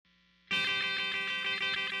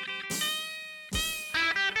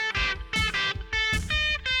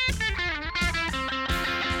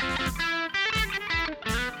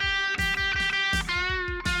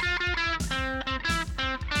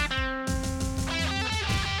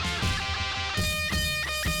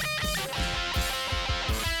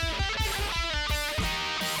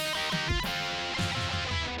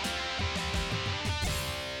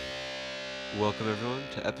Welcome everyone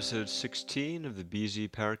to episode 16 of the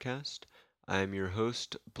BZ Powercast. I am your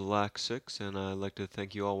host, Black6, and I'd like to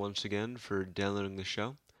thank you all once again for downloading the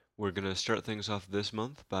show. We're going to start things off this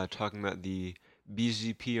month by talking about the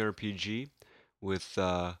BZP RPG with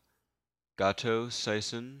Gato,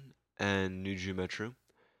 Saisen, and Nuju Metro.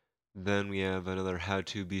 Then we have another How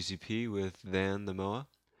To BZP with Van the Moa.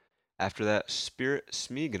 After that, Spirit,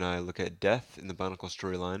 Smeeg, and I look at death in the Bionicle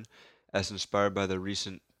storyline as inspired by the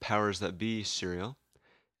recent Powers That Be serial.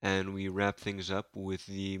 And we wrap things up with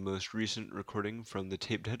the most recent recording from the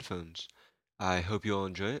taped headphones. I hope you all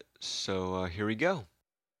enjoy it, so here we go.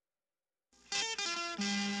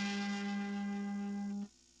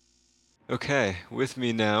 Okay, with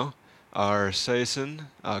me now are Saisen,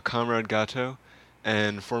 Comrade Gato,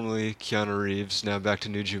 and formerly Keanu Reeves, now back to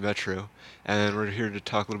Nuju Metro, and we're here to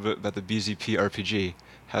talk a little bit about the BZP RPG.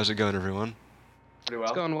 How's it going, everyone? Pretty well.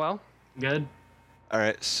 It's going well. Good.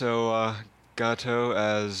 Alright, so Gato,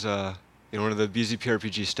 as one of the BZP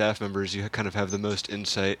RPG staff members, you kind of have the most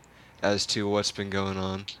insight as to what's been going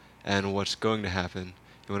on and what's going to happen.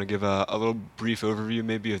 You want to give a little brief overview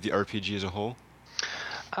maybe of the RPG as a whole?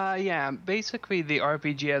 Yeah, basically the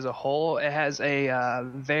RPG as a whole, it has a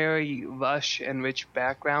very lush and rich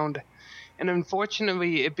background, and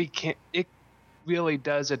unfortunately it really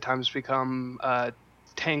does at times become a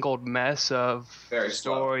tangled mess of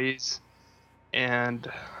stories and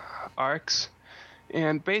arcs.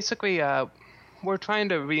 And basically we're trying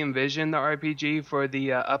to re-envision the RPG for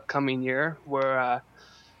the upcoming year. We're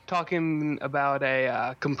talking about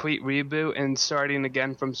a complete reboot and starting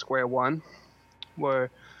again from square one. We're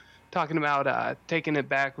talking about taking it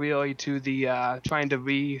back really to the trying to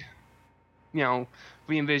re-envision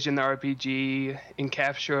the RPG and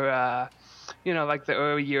capture like the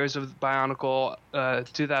early years of Bionicle,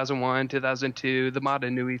 2001, 2002, the Mata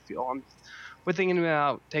Nui feel. And we're thinking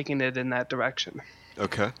about taking it in that direction.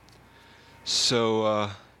 Okay.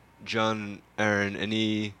 So, John, Aaron,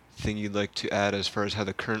 anything you'd like to add as far as how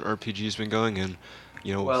the current RPG has been going? And,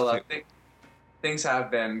 I think things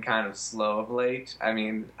have been kind of slow of late. I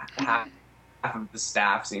mean, half of the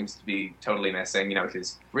staff seems to be totally missing, which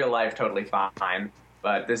is real life totally fine,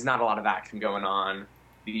 but there's not a lot of action going on.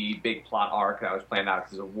 The big plot arc that was planned out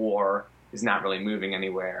because of war is not really moving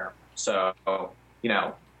anywhere. So,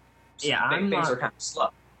 things are kind of slow.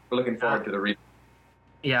 We're looking forward to the reboot.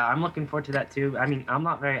 Yeah, I'm looking forward to that too. I mean, I'm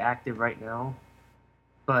not very active right now,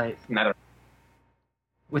 but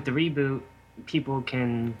with the reboot, people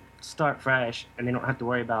can start fresh and they don't have to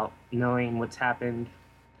worry about knowing what's happened,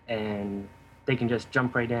 and they can just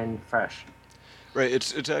jump right in fresh. Right,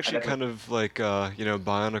 it's actually kind of like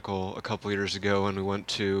Bionicle a couple years ago when we went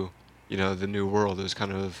to the new world. It was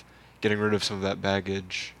kind of getting rid of some of that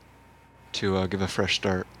baggage to give a fresh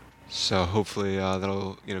start. So hopefully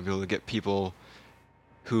that'll be able to get people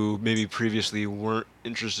who maybe previously weren't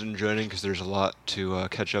interested in joining because there's a lot to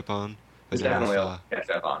catch up on. There's definitely a lot to catch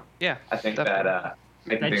up on. Yeah, I think that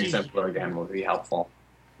making things simpler again will be helpful.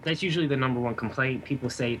 That's usually the number one complaint. People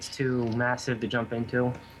say it's too massive to jump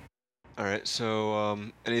into. Alright, so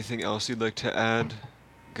anything else you'd like to add,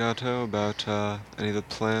 Gato, about any of the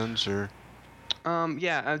plans or?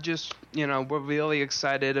 Yeah, I just we're really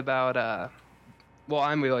excited about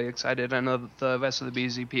I'm really excited. I know the rest of the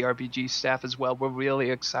BZP RPG staff as well. We're really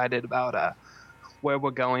excited about where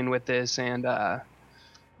we're going with this, and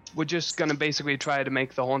we're just going to basically try to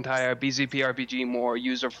make the whole entire BZP RPG more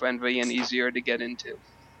user-friendly and easier to get into.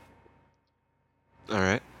 All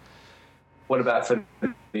right. What about for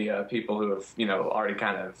the people who have, already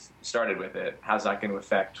kind of started with it? How's that going to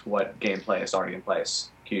affect what gameplay is already in place?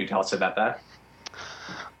 Can you tell us about that?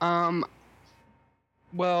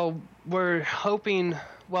 Well, we're hoping.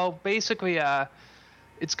 Well, basically,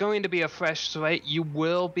 it's going to be a fresh slate. You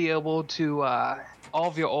will be able to all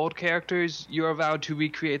of your old characters. You're allowed to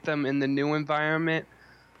recreate them in the new environment,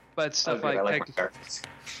 but stuff stuff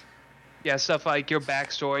like your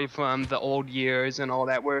backstory from the old years and all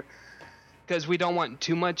that. Because we don't want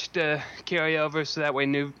too much to carry over, so that way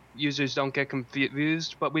new users don't get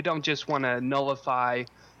confused. But we don't just want to nullify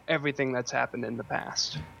everything that's happened in the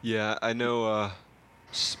past. Yeah, I know.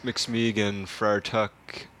 McSmeeg and Friar Tuck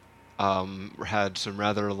had some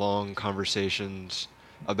rather long conversations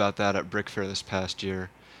about that at Brick Fair this past year,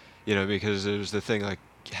 because it was the thing, like,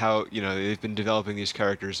 how, they've been developing these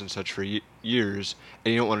characters and such for years,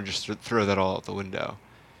 and you don't want to just throw that all out the window,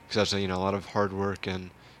 because that's, a lot of hard work and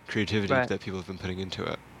creativity that people have been putting into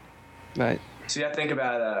it. Right. So I think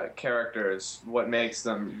about characters, what makes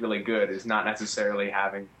them really good is not necessarily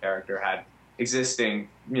having a character had existing,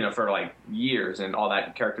 for like years and all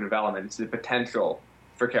that character development. It's the potential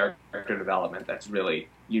for character development that's really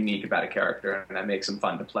unique about a character and that makes them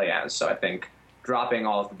fun to play as. So I think dropping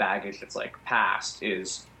all of the baggage that's like past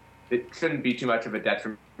it shouldn't be too much of a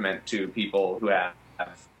detriment to people who have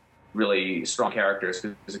really strong characters,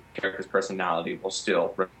 because the character's personality will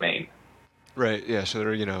still remain. Right, yeah, so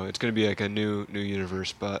they're, it's going to be like a new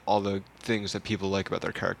universe, but all the things that people like about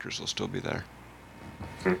their characters will still be there.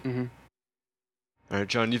 Mm-hmm. All right,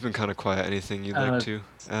 John, you've been kind of quiet. Anything you'd like to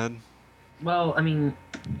add? Well, I mean,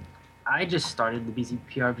 I just started the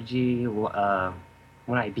BZPRPG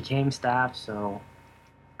when I became staff, so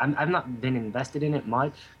I've not been invested in it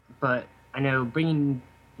much, but I know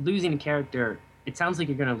losing a character, it sounds like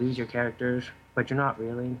you're going to lose your characters, but you're not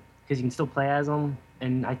really, because you can still play as them,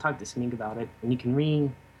 and I talked to Smink about it, and you can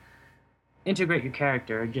reintegrate your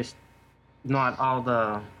character, just not all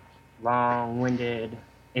the long-winded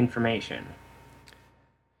information.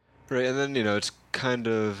 Right, and then, it's kind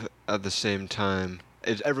of at the same time,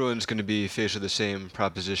 everyone's going to be faced with the same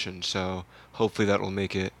proposition, so hopefully that will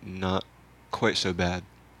make it not quite so bad.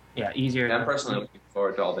 Yeah, easier. I'm personally looking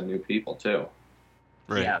forward to all the new people, too.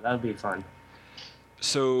 Right. Yeah, that would be fun.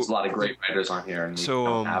 So there's a lot of great writers on here, and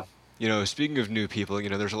speaking of new people,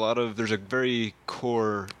 there's a very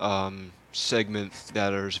core segment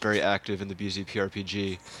that is very active in the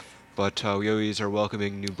BZPRPG, but we always are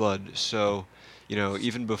welcoming new blood. So,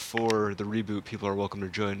 even before the reboot, people are welcome to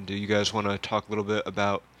join. Do you guys want to talk a little bit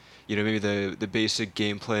about, maybe the basic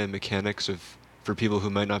gameplay and mechanics for people who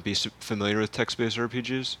might not be familiar with text-based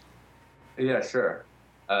RPGs? Yeah, sure.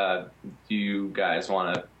 Do you guys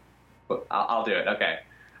want to? I'll do it. Okay.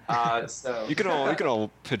 So you can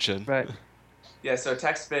all pitch in. Right. Yeah. So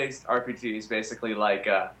text-based RPG is basically like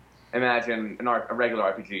imagine a regular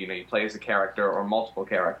RPG. You play as a character or multiple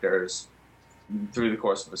characters through the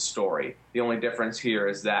course of a story. The only difference here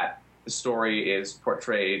is that the story is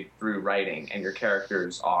portrayed through writing, and your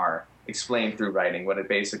characters are explained through writing. What it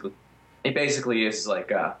basically is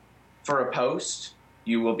like for a post,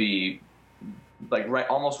 you will be like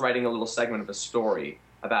almost writing a little segment of a story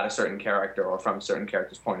about a certain character or from a certain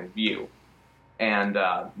character's point of view, and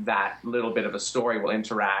that little bit of a story will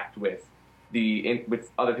interact with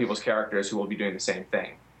with other people's characters who will be doing the same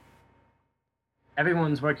thing.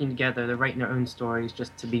 Everyone's working together. They're writing their own stories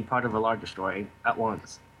just to be part of a larger story at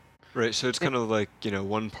once. Right. So it's kind of like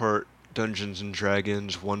one part Dungeons and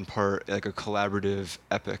Dragons, one part like a collaborative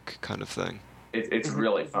epic kind of thing. It's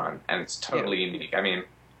really fun, and it's totally unique. I mean,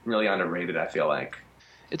 really underrated, I feel like.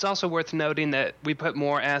 It's also worth noting that we put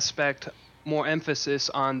more emphasis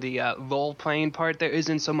on the role-playing part. There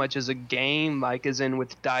isn't so much as a game, like as in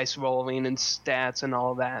with dice rolling and stats and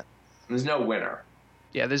all that. There's no winner.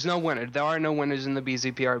 Yeah, there's no winner. There are no winners in the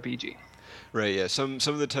BZPRPG. Right, yeah. Some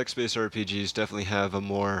of the text-based RPGs definitely have a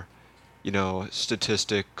more,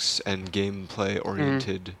 statistics and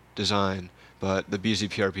gameplay-oriented design, but the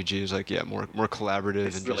BZPRPG is more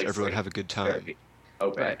collaborative and really just everyone have a good time.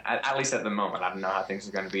 Open. Right. At least at the moment. I don't know how things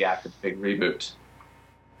are going to be after the big reboot.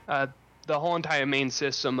 The whole entire main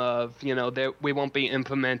system of, we won't be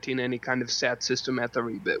implementing any kind of stat system at the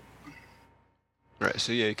reboot. Right,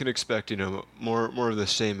 so yeah, you can expect, more of the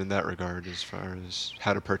same in that regard as far as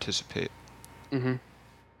how to participate. Mm-hmm.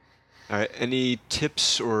 All right, any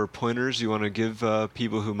tips or pointers you want to give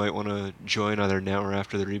people who might want to join either now or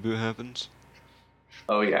after the reboot happens?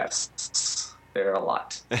 Oh, yes. There are a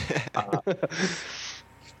lot.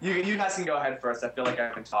 You guys can go ahead first. I feel like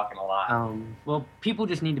I've been talking a lot. Well, people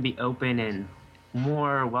just need to be open and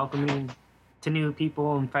more welcoming to new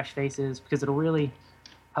people and fresh faces, because it'll really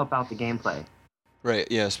help out the gameplay. Right,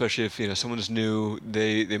 yeah, especially if, someone's new,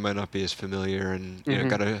 they might not be as familiar, and,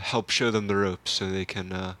 gotta help show them the ropes so they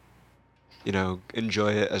can,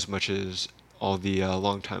 enjoy it as much as all the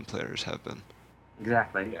longtime players have been.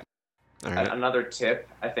 Exactly. Yeah. All right. Another tip,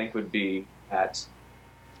 I think, would be that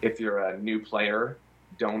if you're a new player,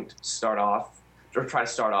 don't start off, or try to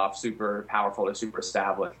start off super powerful or super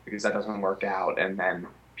established, because that doesn't work out, and then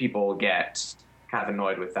people get kind of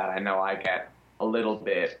annoyed with that. I know I get a little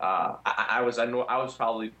bit. I was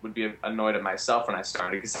probably would be annoyed at myself when I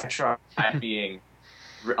started, because I tried being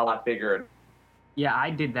a lot bigger. Yeah, I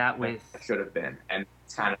did that with. I should have been, and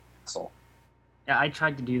it's kind of an asshole. Yeah, I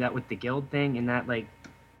tried to do that with the guild thing, and that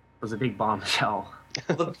was a big bombshell.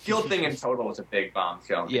 Well, the guild thing in total was a big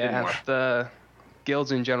bombshell. Yeah, the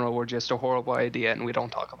guilds in general were just a horrible idea, and we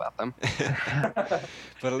don't talk about them. But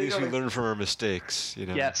at least we learn from our mistakes,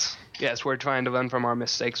 Yes, we're trying to learn from our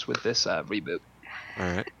mistakes with this reboot. All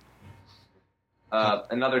right.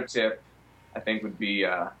 Another tip, I think, would be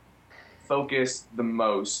focus the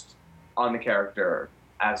most on the character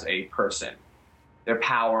as a person, their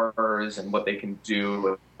powers and what they can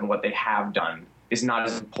do and what they have done. is not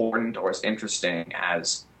as important or as interesting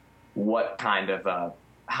as what kind of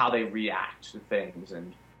how they react to things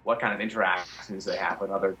and what kind of interactions they have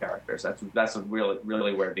with other characters. That's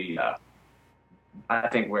really where the I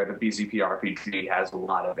think where the BZP RPG has a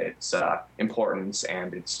lot of its importance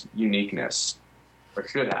and its uniqueness, or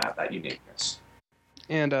should have that uniqueness.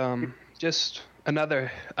 And just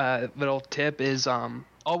another little tip is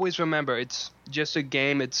always remember it's just a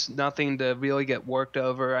game. It's nothing to really get worked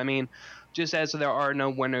over. I mean, just as there are no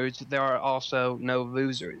winners, there are also no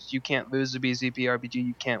losers. You can't lose the BZP RPG.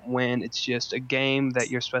 You can't win. It's just a game that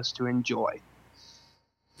you're supposed to enjoy.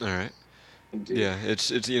 All right. Indeed. Yeah,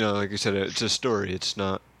 it's like you said, it's a story. It's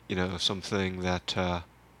not something that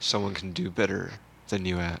someone can do better than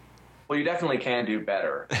you at. Well, you definitely can do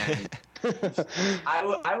better. And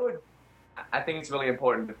I think it's really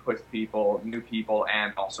important to push people, new people,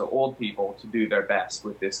 and also old people to do their best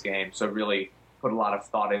with this game. So really put a lot of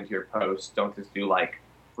thought into your post. Don't just do like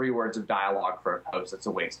 3 words of dialogue for a post. That's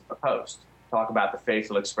a waste of a post. Talk about the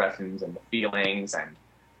facial expressions and the feelings and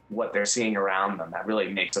what they're seeing around them. That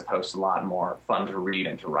really makes a post a lot more fun to read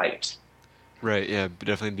and to write. Right. Yeah.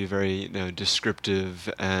 Definitely be very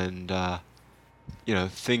descriptive and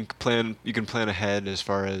you can plan ahead as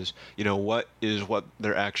far as what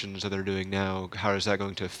their actions that they're doing now. How is that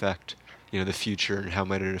going to affect the future, and how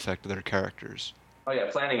might it affect their characters? Oh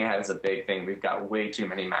yeah, planning ahead is a big thing. We've got way too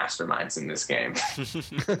many masterminds in this game.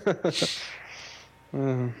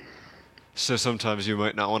 So sometimes you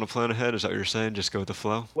might not want to plan ahead. Is that what you're saying? Just go with the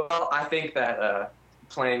flow? Well, I think that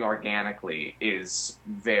playing organically is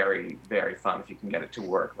very, very fun if you can get it to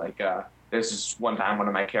work. Like, there's this one time one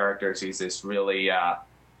of my characters, he's this really,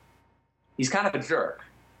 he's kind of a jerk.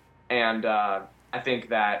 And I think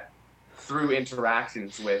that through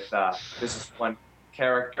interactions with this one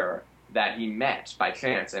character that he met by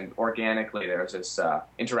chance, and organically there's this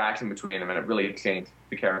interaction between them, and it really changed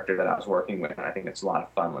the character that I was working with, and I think it's a lot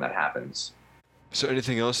of fun when that happens. So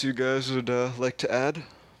anything else you guys would like to add?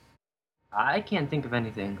 I can't think of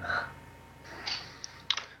anything.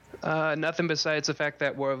 Nothing besides the fact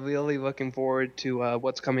that we're really looking forward to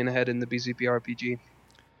what's coming ahead in the BZP RPG.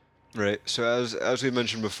 Right. So as we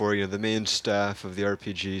mentioned before, the main staff of the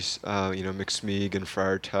RPGs, McSmeeg and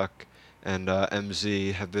Friar Tuck and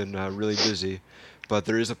MZ have been really busy, but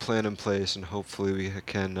there is a plan in place, and hopefully we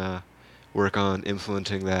can work on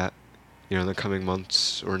implementing that, in the coming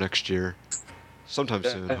months or next year, sometime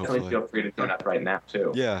soon. Definitely hopefully. feel free to join up right now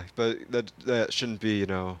too. Yeah, but that shouldn't be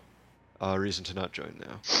a reason to not join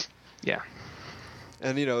now. Yeah.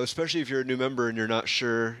 And especially if you're a new member and you're not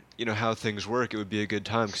sure how things work, it would be a good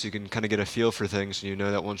time because you can kind of get a feel for things, and you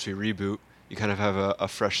know that once we reboot, you kind of have a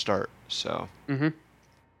fresh start. So. Mhm.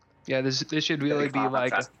 Yeah, this should really be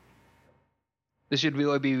like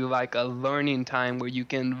a learning time where you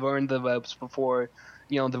can learn the ropes before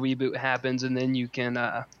the reboot happens, and then you can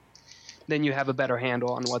then you have a better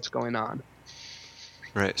handle on what's going on.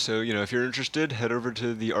 Right. So if you're interested, head over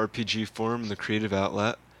to the RPG forum, the Creative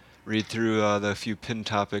Outlet, read through the few pinned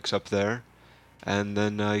topics up there, and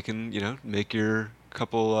then you can make your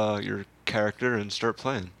your character and start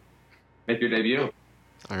playing. Make your debut.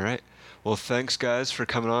 All right. Well, thanks guys for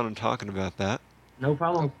coming on and talking about that. No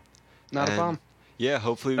problem. Not a problem. Yeah,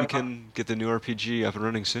 hopefully we can get the new RPG up and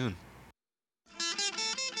running soon.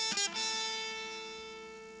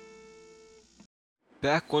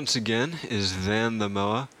 Back once again is Van the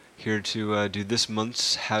Moa, here to do this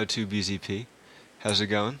month's How to BZP. How's it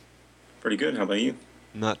going? Pretty good. How about you?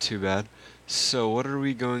 Not too bad. So what are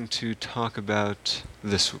we going to talk about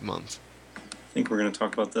this month? I think we're going to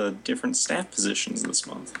talk about the different staff positions this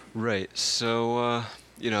month. Right. So,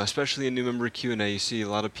 especially in new member Q&A, you see a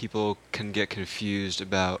lot of people can get confused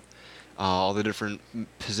about all the different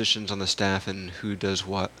positions on the staff and who does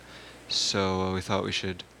what. So we thought we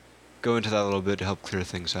should go into that a little bit to help clear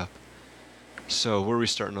things up. So where are we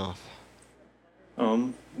starting off?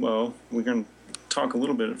 Well, we're going to talk a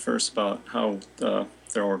little bit at first about how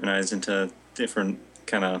they're organized into different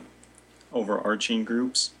kind of overarching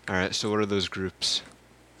groups. All right, so what are those groups?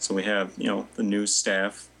 So we have, the news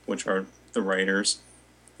staff, which are the writers,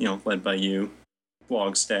 led by you.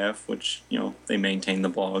 Blog staff, which, they maintain the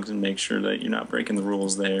blogs and make sure that you're not breaking the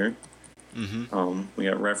rules there. Mm-hmm. We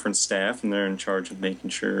got reference staff, and they're in charge of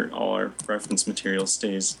making sure all our reference material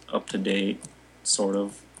stays up to date, sort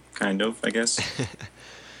of, kind of, I guess.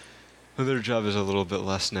 Well, their job is a little bit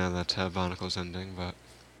less now that Bionicle's ending, but...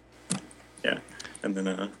 Yeah, and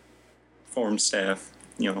then forum staff,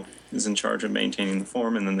 is in charge of maintaining the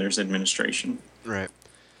forum, and then there's administration. Right.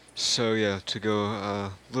 So yeah, to go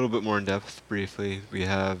a little bit more in depth, briefly, we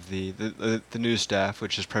have the news staff,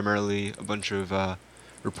 which is primarily a bunch of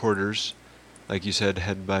reporters, like you said,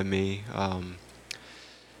 headed by me.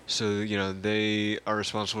 So, they are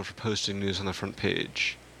responsible for posting news on the front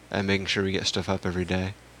page and making sure we get stuff up every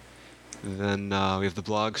day. Then we have the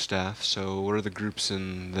blog staff. So what are the groups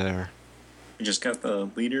in there? We just got the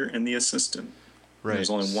leader and the assistant. Right. There's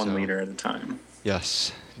only one leader at a time.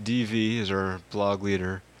 Yes. DV is our blog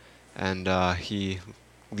leader, and he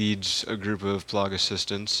leads a group of blog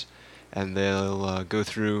assistants, and they'll go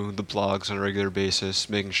through the blogs on a regular basis,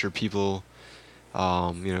 making sure people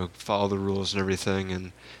follow the rules and everything,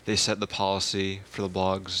 and they set the policy for the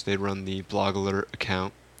blogs. They run the blog alert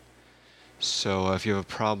account. So if you have a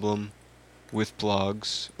problem with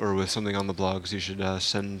blogs or with something on the blogs, you should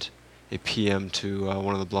send a PM to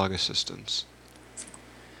one of the blog assistants.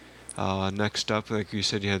 Next up, like you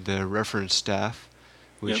said, you had the reference staff,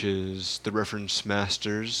 which is the reference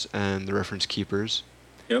masters and the reference keepers.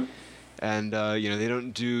 Yep. And, they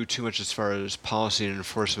don't do too much as far as policy and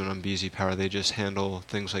enforcement on BZPower. They just handle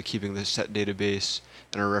things like keeping the set database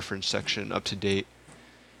and our reference section up to date.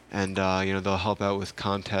 And, they'll help out with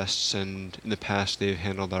contests, and in the past they've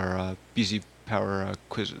handled our BZPower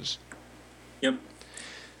quizzes. Yep.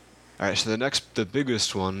 All right, so the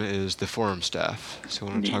biggest one is the forum staff. So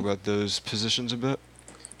want to talk about those positions a bit?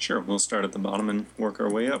 Sure, we'll start at the bottom and work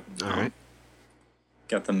our way up. All right.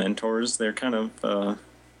 Got the mentors. They're kind of, they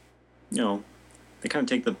kind of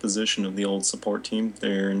take the position of the old support team.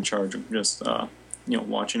 They're in charge of just,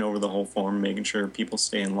 watching over the whole forum, making sure people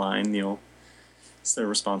stay in line. It's their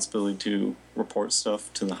responsibility to report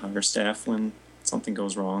stuff to the higher staff when something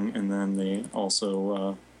goes wrong, and then they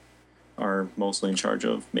also are mostly in charge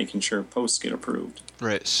of making sure posts get approved.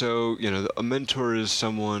 Right. So, a mentor is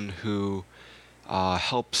someone who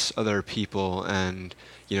helps other people and,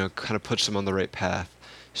 kind of puts them on the right path.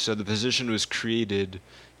 So the position was created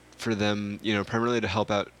for them, primarily to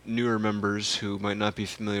help out newer members who might not be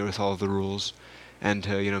familiar with all of the rules, and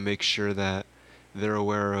to, make sure that they're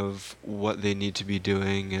aware of what they need to be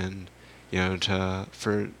doing, and,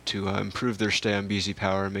 to improve their stay on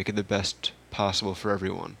BZPower and make it the best possible for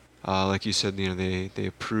everyone. Like you said, they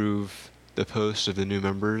approve the posts of the new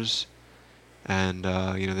members, and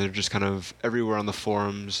they're just kind of everywhere on the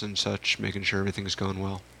forums and such, making sure everything's going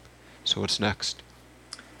well. So what's next?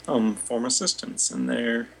 Forum assistants, and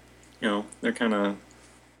they're kind of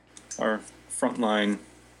our frontline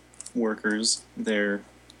workers. They're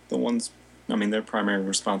the ones. Their primary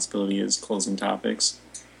responsibility is closing topics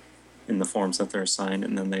in the forums that they're assigned,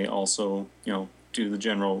 and then they also, do the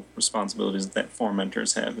general responsibilities that forum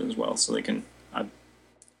mentors have as well. So they can, I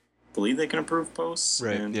believe they can approve posts.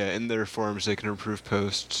 Right, yeah, in their forums they can approve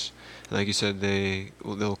posts. And like you said,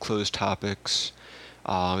 they'll close topics.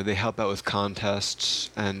 They help out with contests,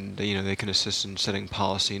 and they can assist in setting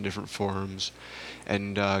policy in different forums,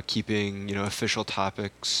 and keeping official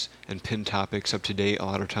topics and pinned topics up to date a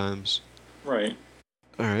lot of times. Right.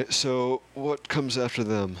 All right. So what comes after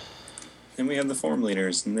them? Then we have the forum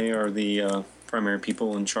leaders, and they are the primary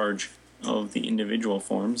people in charge of the individual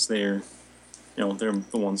forums. They're the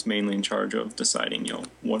ones mainly in charge of deciding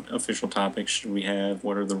what official topics should we have,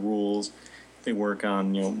 what are the rules. They work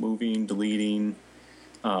on moving, deleting,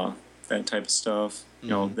 that type of stuff.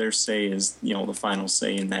 Their say is the final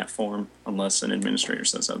say in that forum, unless an administrator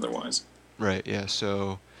says otherwise. Right. Yeah.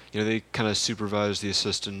 So they kind of supervise the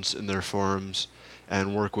assistants in their forums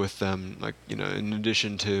and work with them, like in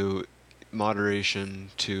addition to moderation,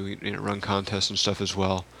 to run contests and stuff as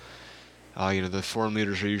well. The forum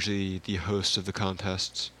leaders are usually the hosts of the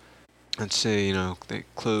contests. Let's say they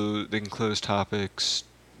can close topics,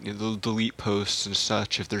 they'll delete posts and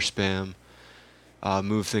such if they're spam.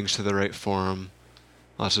 Move things to the right forum,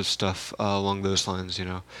 lots of stuff along those lines,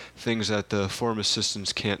 things that the forum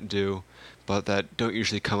assistants can't do, but that don't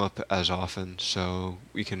usually come up as often, so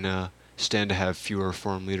we can stand to have fewer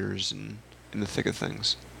forum leaders in the thick of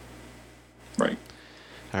things. Right.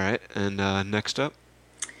 All right, and next up?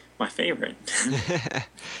 My favorite.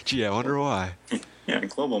 Gee, I wonder why. Yeah,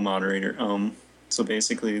 global moderator. So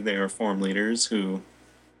basically they are forum leaders who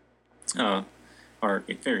are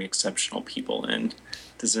very exceptional people and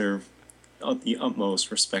deserve the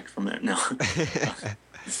utmost respect from it now.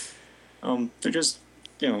 They're just,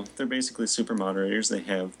 they're basically super moderators. They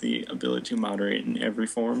have the ability to moderate in every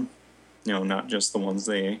forum, not just the ones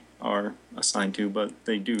they are assigned to, but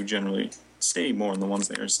they do generally stay more in the ones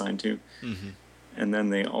they are assigned to. Mm-hmm. And then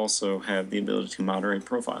they also have the ability to moderate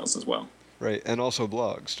profiles as well. Right, and also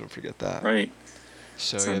blogs, don't forget that. Right.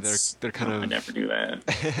 So yeah, they're kind of... I never do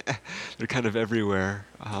that. They're kind of everywhere.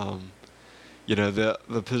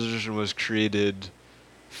 The position was created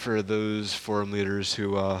for those forum leaders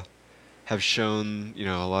who have shown,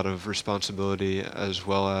 a lot of responsibility, as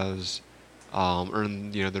well as,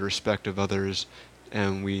 earn the respect of others,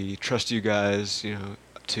 and we trust you guys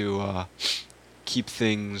to keep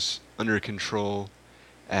things under control.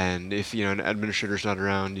 And if an administrator's not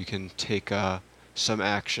around, you can take some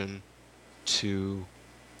action to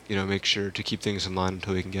make sure to keep things in line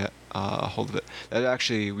until we can get a hold of it. That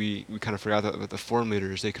actually, we kind of forgot that with the forum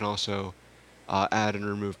leaders, they can also add and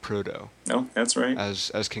remove proto. No, that's right.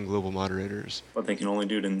 As can global moderators. But they can only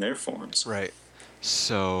do it in their forums. Right.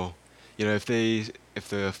 So, if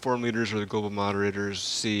the forum leaders or the global moderators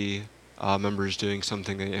see members doing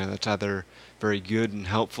something that's either very good and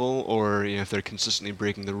helpful, or if they're consistently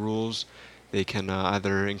breaking the rules, they can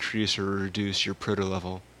either increase or reduce your proto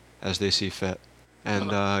level as they see fit.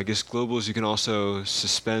 And I guess globals, you can also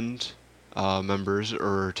suspend members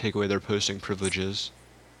or take away their posting privileges.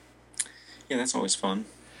 Yeah, that's always fun.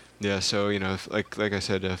 Yeah, so if, like I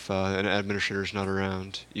said, if an administrator's not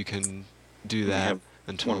around, you can do that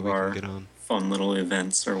until we can get on. Fun little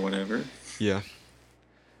events or whatever. Yeah.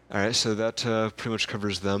 All right, so that pretty much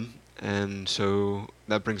covers them, and so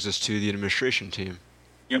that brings us to the administration team.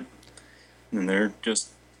 Yep. And they're just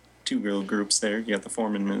two real groups there. You got the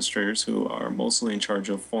forum administrators, who are mostly in charge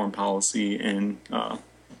of forum policy and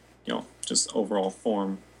just overall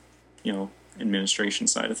forum administration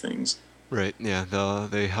side of things. Right. Yeah.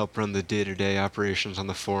 They help run the day-to-day operations on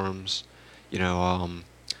the forums.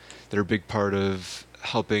 They're a big part of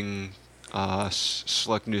helping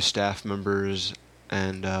select new staff members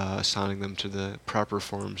and assigning them to the proper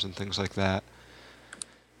forums and things like that.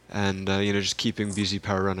 And just keeping BZ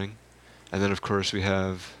Power running. And then of course we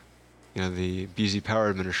have the BZ Power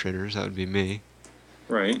administrators. That would be me.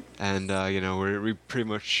 Right. And we're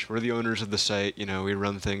the owners of the site. We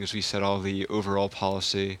run things. We set all the overall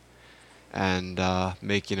policy, and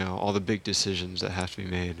make all the big decisions that have to be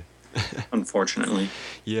made. Unfortunately.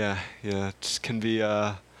 Yeah, it can be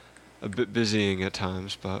a bit busying at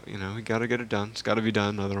times, but we gotta get it done. It's gotta be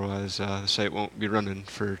done, otherwise the site won't be running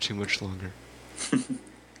for too much longer.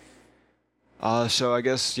 So I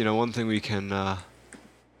guess one thing we can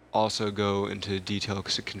also go into detail,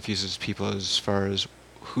 because it confuses people as far as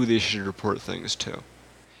who they should report things to.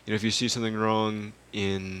 If you see something wrong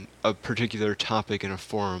in a particular topic in a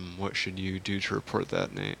forum, what should you do to report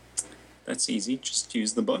that, Nate? That's easy. Just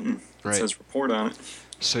use the button that Right. says report on it.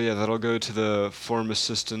 So yeah, that'll go to the forum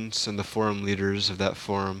assistants and the forum leaders of that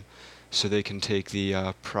forum, so they can take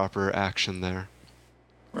the proper action there.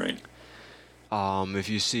 Right. If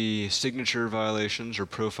you see signature violations or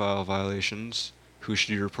profile violations, who should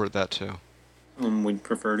you report that to? We'd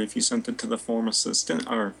prefer it if you sent it to the forum assistant,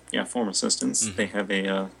 forum assistants. Mm-hmm. They have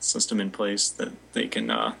a system in place that they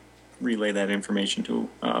can relay that information to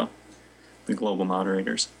the global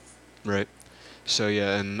moderators. Right. So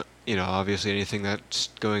yeah, and obviously anything that's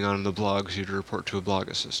going on in the blogs, you'd report to a blog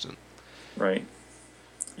assistant. Right.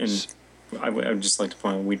 And I would just like to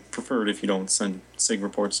point out, we'd prefer it if you don't send SIG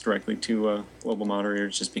reports directly to global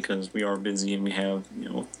moderators, just because we are busy and we have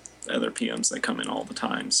other PMs that come in all the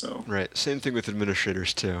time. So Right. Same thing with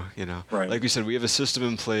administrators too. Right. Like we said, we have a system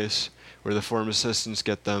in place where the forum assistants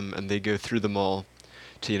get them and they go through them all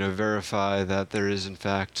to verify that there is in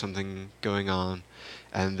fact something going on,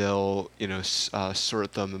 and they'll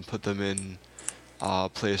sort them and put them in a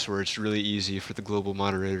place where it's really easy for the global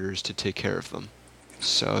moderators to take care of them.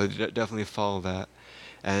 So definitely follow that.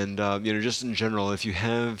 And just in general, if you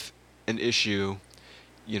have an issue,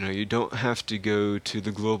 you don't have to go to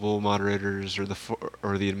the global moderators or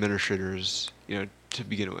the administrators to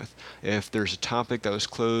begin with. If there's a topic that was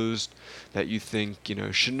closed that you think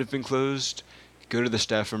shouldn't have been closed, go to the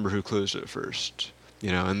staff member who closed it first.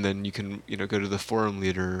 And then you can go to the forum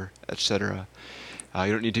leader, etc.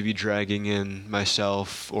 You don't need to be dragging in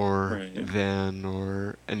myself or Van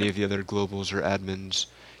or any of the other globals or admins,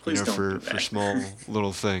 for small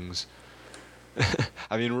little things.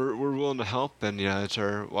 I mean, we're willing to help, and it's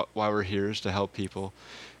why we're here is to help people.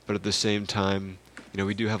 But at the same time,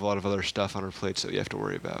 we do have a lot of other stuff on our plates that we have to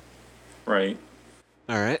worry about. Right.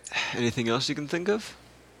 All right. Anything else you can think of?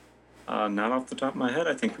 Not off the top of my head.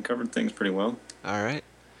 I think we covered things pretty well. All right.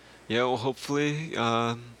 Yeah, well, hopefully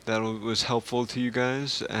that was helpful to you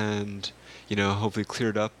guys, and hopefully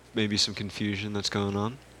cleared up maybe some confusion that's going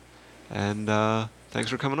on. And thanks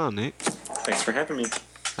for coming on, Nate. Thanks for having me.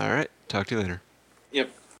 All right. Talk to you later. Yep.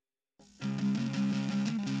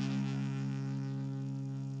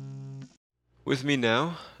 With me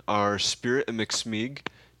now are Spirit and McSmeeg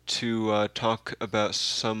to talk about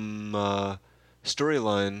some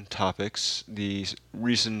storyline topics, the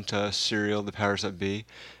recent serial, The Powers That Be,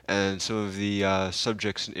 and some of the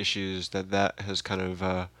subjects and issues that has kind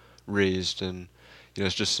of raised, and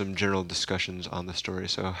it's just some general discussions on the story.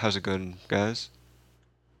 So how's it going, guys?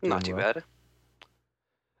 Not too bad.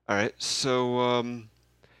 All right, so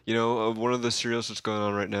one of the serials that's going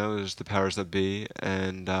on right now is The Powers That Be,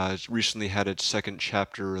 and it's recently had its second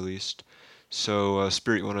chapter released. So,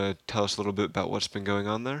 Spirit, you want to tell us a little bit about what's been going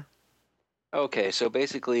on there? Okay, so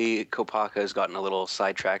basically, Kopaka has gotten a little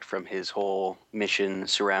sidetracked from his whole mission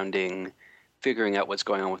surrounding figuring out what's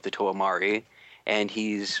going on with the Toamari, and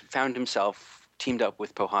he's found himself teamed up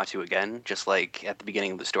with Pohatu again, just like at the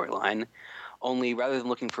beginning of the storyline. Only rather than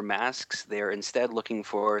looking for masks, they're instead looking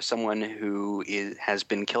for someone who has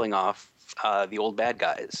been killing off the old bad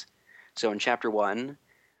guys. So in Chapter 1,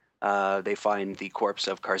 they find the corpse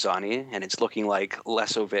of Karzani, and it's looking like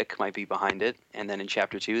Lesovic might be behind it. And then in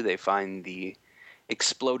Chapter 2, they find the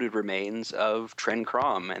exploded remains of Tren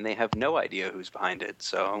Krom, and they have no idea who's behind it.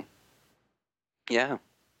 So, yeah.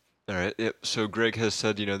 All right. Yep. So Greg has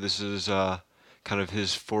said, this is kind of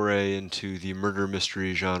his foray into the murder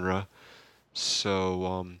mystery genre.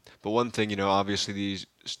 So, but one thing, obviously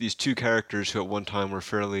these two characters who at one time were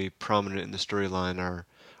fairly prominent in the storyline are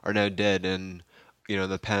now dead, and in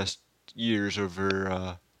the past years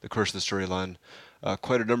over the course of the storyline,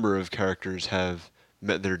 quite a number of characters have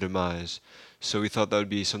met their demise. So we thought that would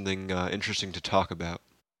be something interesting to talk about.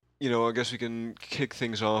 I guess we can kick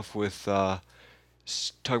things off with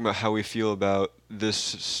talking about how we feel about this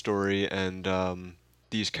story and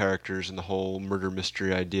these characters and the whole murder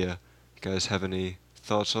mystery idea. You guys have any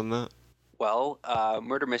thoughts on that? Well,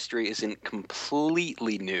 murder mystery isn't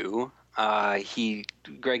completely new.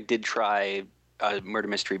 Greg did try murder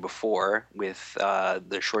mystery before with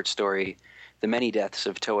the short story The Many Deaths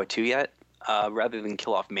of Toa Tuyet. Rather than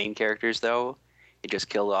kill off main characters, though, it just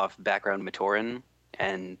killed off background Matoran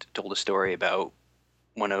and told a story about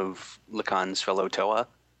one of Lacan's fellow Toa.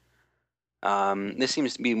 This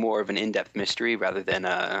seems to be more of an in-depth mystery rather than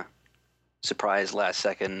a surprise last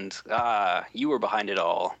second, you were behind it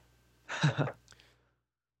all.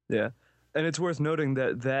 Yeah, and it's worth noting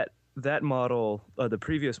that model, the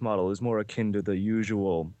previous model, is more akin to the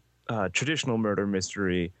usual traditional murder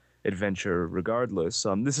mystery adventure regardless.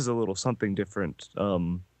 This is a little something different,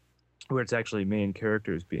 where it's actually main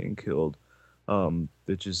characters being killed,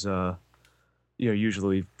 which is,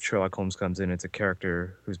 usually Sherlock Holmes comes in, it's a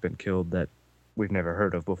character who's been killed that we've never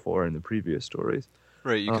heard of before in the previous stories.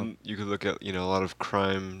 Right, you could look at, a lot of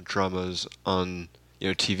crime dramas on,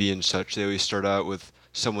 TV and such. They always start out with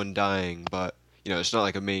someone dying, but, it's not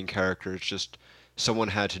like a main character. It's just someone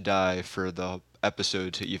had to die for the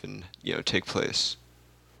episode to even, take place.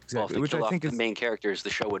 Exactly. Well, if they killed off the main characters, the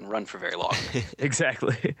show wouldn't run for very long.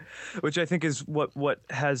 Exactly. Which I think is what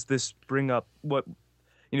has this bring up what...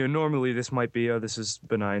 normally this might be, this is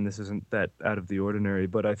benign, this isn't that out of the ordinary,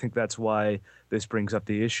 but I think that's why this brings up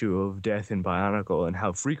the issue of death in Bionicle and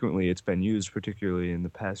how frequently it's been used, particularly in the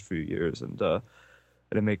past few years, and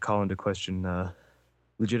it may call into question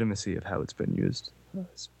legitimacy of how it's been used.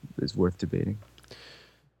 Is worth debating.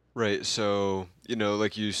 Right, so,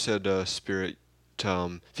 like you said, Spirit,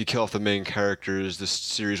 if you kill off the main characters, this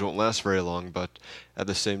series won't last very long, but at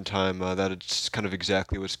the same time, that it's kind of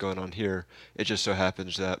exactly what's going on here. It just so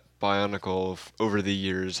happens that Bionicle, over the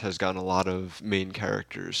years, has gotten a lot of main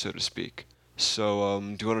characters, so to speak. So,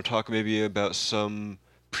 do you want to talk maybe about some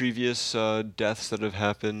previous deaths that have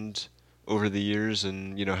happened over the years,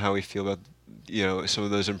 and, how we feel about, some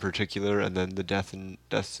of those in particular, and then the deaths in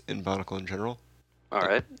Bionicle in general? All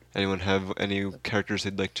right. Anyone have any characters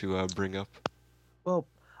they'd like to bring up? Well,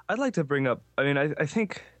 I'd like to bring up, I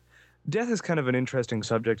think death is kind of an interesting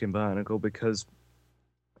subject in Bionicle because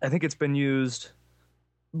I think it's been used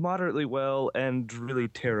moderately well and really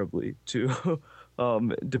terribly too,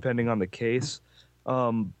 depending on the case.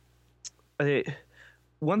 One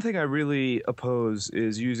thing I really oppose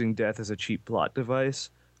is using death as a cheap plot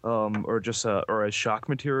device, or as shock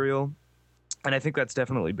material, and I think that's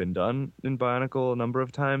definitely been done in Bionicle a number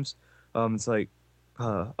of times. It's like,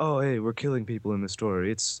 oh, hey, we're killing people in the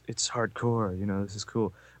story. It's hardcore, this is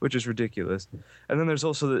cool, which is ridiculous. And then there's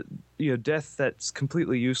also the death that's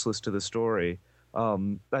completely useless to the story.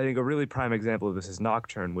 I think a really prime example of this is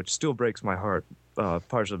Nocturne, which still breaks my heart,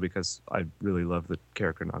 partially because I really love the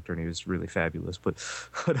character Nocturne. He was really fabulous, but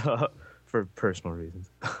for personal reasons.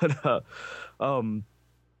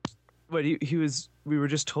 But we were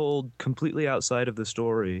just told completely outside of the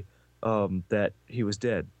story that he was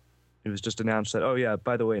dead. It was just announced that, oh yeah,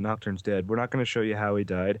 by the way, Nocturne's dead. We're not going to show you how he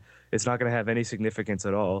died. It's not going to have any significance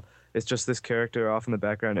at all. It's just this character off in the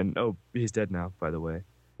background, and oh, he's dead now, by the way.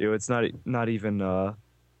 It's not even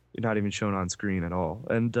shown on screen at all.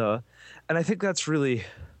 And I think that's really,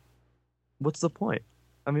 what's the point?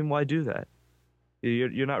 Why do that?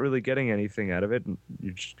 You're not really getting anything out of it, and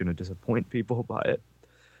you're just going to disappoint people by it.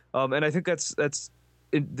 And I think that's the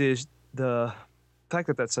fact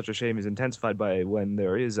that that's such a shame is intensified by when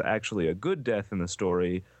there is actually a good death in the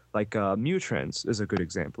story. Like Mutrens is a good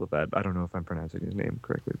example of that. I don't know if I'm pronouncing his name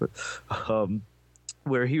correctly, but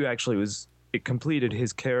where he actually it completed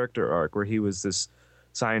his character arc, where he was this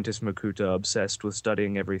scientist Makuta obsessed with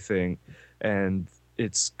studying everything, and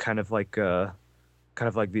it's kind of like the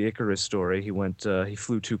Icarus story. He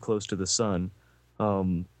flew too close to the sun,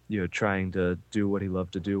 trying to do what he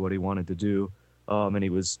loved to do, what he wanted to do, and he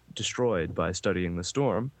was destroyed by studying the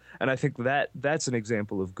storm. And I think that's an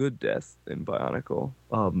example of good death in Bionicle.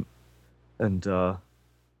 But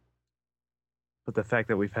the fact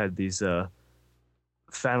that we've had these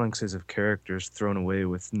phalanxes of characters thrown away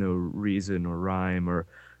with no reason or rhyme or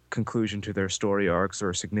conclusion to their story arcs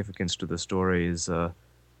or significance to the story is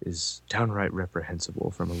downright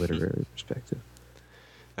reprehensible from a literary perspective.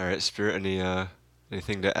 All right, Spirit,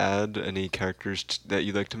 anything to add? Any characters that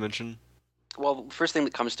you'd like to mention? Well, the first thing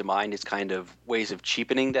that comes to mind is kind of ways of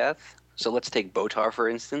cheapening death. So let's take Botar, for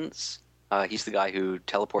instance. He's the guy who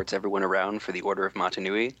teleports everyone around for the Order of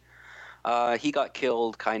Matanui. He got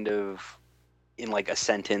killed kind of in like a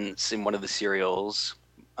sentence in one of the serials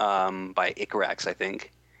by Icarax, I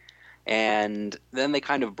think. And then they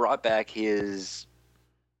kind of brought back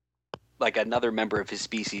another member of his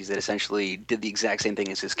species that essentially did the exact same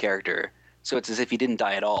thing as his character. So it's as if he didn't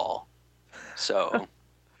die at all. So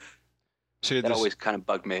that always kind of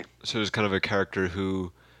bugged me. So it was kind of a character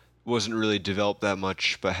who wasn't really developed that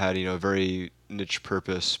much, but had, a very niche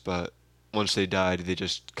purpose. But once they died, they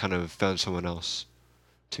just kind of found someone else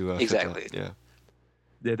to exactly. fit that. Yeah.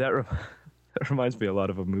 Yeah, that reminds me a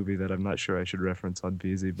lot of a movie that I'm not sure I should reference on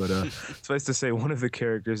BZ, but suffice to say, one of the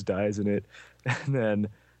characters dies in it, and then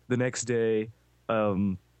the next day,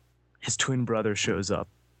 his twin brother shows up,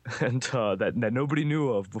 and that nobody knew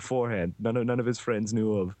of beforehand. None of his friends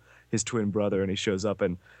knew of his twin brother, and he shows up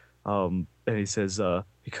and he says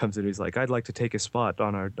he comes in. He's like, "I'd like to take a spot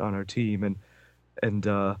on our team,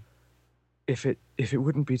 and if it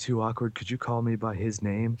wouldn't be too awkward, could you call me by his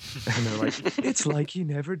name?" And they're like, "It's like he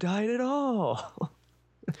never died at all."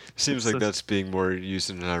 Seems like that's being more used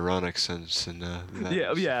in an ironic sense. Yeah.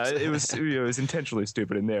 It was intentionally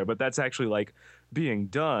stupid in there, but that's actually like being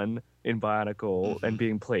done in Bionicle and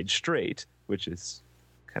being played straight, which is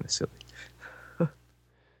kind of silly.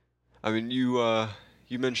 I mean, you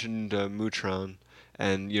mentioned Mutron,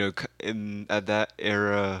 and at that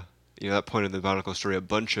era, that point in the Bionicle story, a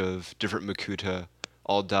bunch of different Makuta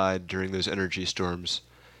all died during those energy storms.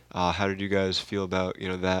 How did you guys feel about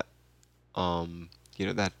that?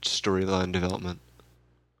 That storyline development?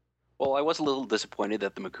 Well, I was a little disappointed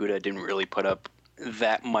that the Makuta didn't really put up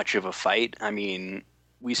that much of a fight. I mean,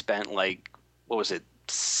 we spent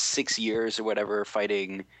 6 years or whatever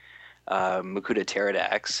fighting Makuta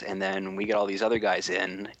Pterodax, and then we get all these other guys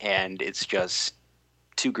in, and it's just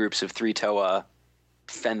two groups of 3 Toa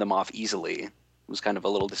fend them off easily. It was kind of a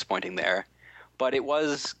little disappointing there. But it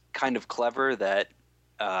was kind of clever that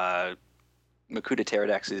Makuta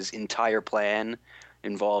Pterodax's entire plan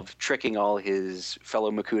involved tricking all his fellow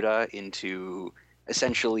Makuta into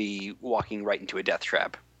essentially walking right into a death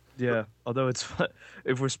trap. Yeah, although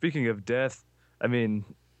if we're speaking of death, I mean,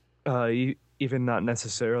 even not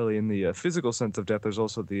necessarily in the physical sense of death, there's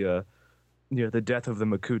also the death of the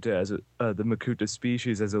Makuta as the Makuta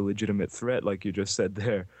species as a legitimate threat, like you just said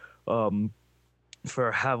there.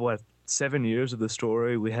 For 7 years of the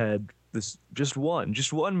story, we had this just one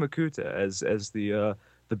Makuta as the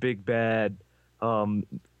big bad,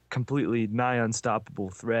 completely nigh unstoppable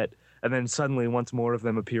threat, and then suddenly once more of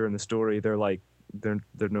them appear in the story, they're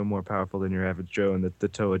no more powerful than your average Joe, and the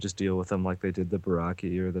Toa just deal with them like they did the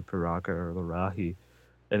Baraki or the Paraka or the Rahi,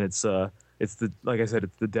 and it's like I said,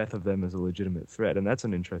 it's the death of them as a legitimate threat, and that's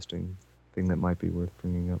an interesting thing that might be worth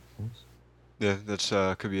bringing up. Yeah, that's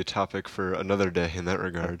could be a topic for another day in that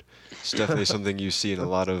regard. It's definitely something you see in a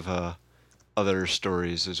lot of other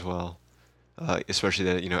stories as well, especially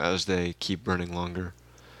that as they keep running longer.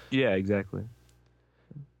 Yeah, exactly.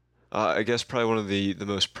 I guess probably one of the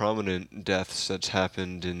most prominent deaths that's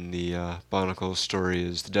happened in the Bionicle story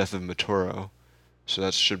is the death of Matoro. So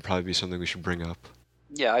that should probably be something we should bring up.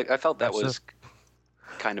 Yeah, I felt that was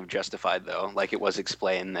kind of justified, though. Like, it was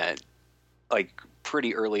explained that, like,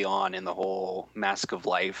 pretty early on in the whole Mask of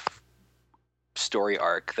Life story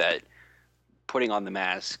arc, that putting on the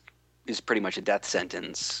mask is pretty much a death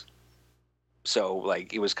sentence. So,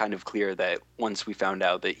 like, it was kind of clear that once we found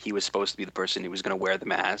out that he was supposed to be the person who was going to wear the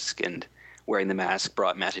mask, and wearing the mask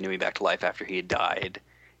brought Matanui back to life after he had died,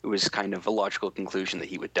 it was kind of a logical conclusion that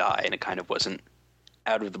he would die, and it kind of wasn't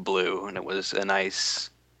out of the blue, and it was a nice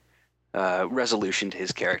resolution to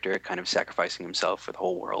his character, kind of sacrificing himself for the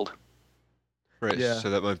whole world. Right. Yeah. So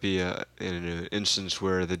that might be in an instance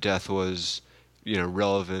where the death was,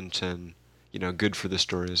 relevant and, good for the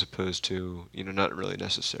story as opposed to, not really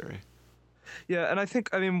necessary. Yeah, and I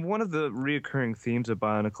mean, one of the reoccurring themes of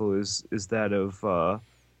Bionicle is that of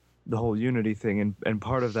the whole unity thing, and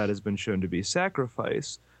part of that has been shown to be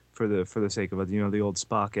sacrifice for the sake of it. The old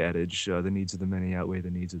Spock adage, the needs of the many outweigh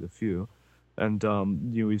the needs of the few. And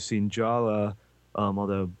we've seen Jala,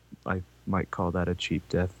 although I might call that a cheap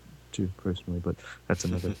death too personally, but that's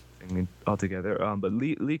another thing altogether. But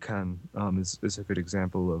Lee Khan is a good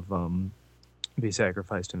example of he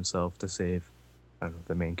sacrificed himself to save, I don't know,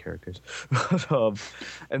 the main characters.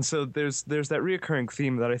 And so there's that reoccurring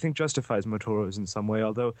theme that I think justifies Motoro's in some way,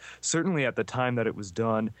 although certainly at the time that it was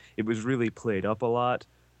done, it was really played up a lot.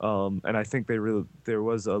 And I think there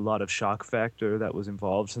was a lot of shock factor that was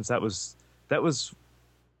involved, since that was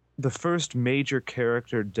the first major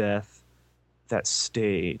character death that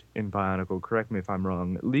stayed in Bionicle. Correct me if I'm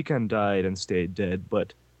wrong. Lee Khan died and stayed dead,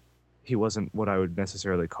 but he wasn't what I would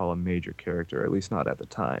necessarily call a major character, at least not at the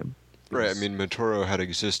time. Right, I mean, Motoro had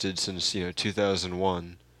existed since,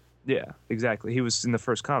 2001. Yeah, exactly. He was in the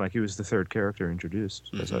first comic. He was the third character introduced,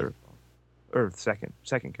 as I recall. Or second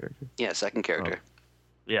character. Yeah, second character.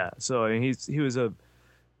 Yeah, so I mean, he was a,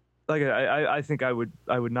 like, I think I would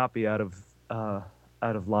not be out of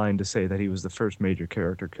line to say that he was the first major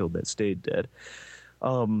character killed that stayed dead.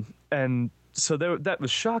 And so that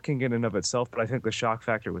was shocking in and of itself, but I think the shock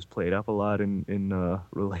factor was played up a lot in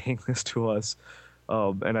relaying this to us.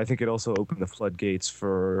 And I think it also opened the floodgates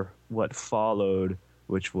for what followed,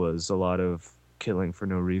 which was a lot of killing for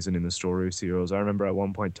no reason in the story serials. I remember at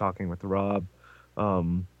one point talking with Rob,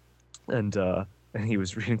 and he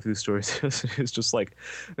was reading through the stories, and he was just like,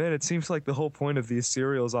 man, it seems like the whole point of these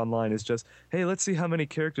serials online is just, hey, let's see how many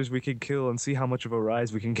characters we can kill and see how much of a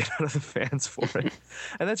rise we can get out of the fans for it.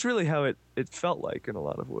 And that's really how it felt like in a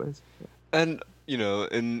lot of ways. And,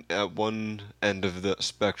 at one end of the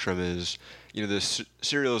spectrum is, the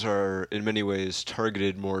serials are in many ways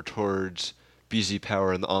targeted more towards BZ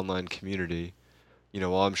Power and the online community.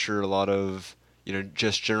 While I'm sure a lot of,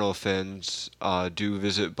 just general fans do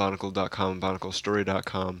visit Bionicle.com and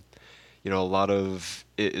BionicleStory.com, a lot of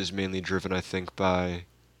it is mainly driven, I think, by,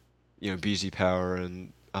 BZ Power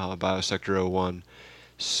and Biosector 01.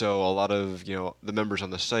 So a lot of, the members on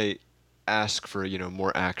the site ask for,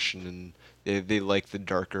 more action, and they like the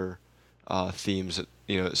darker themes, it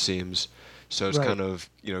seems. So it's kind of,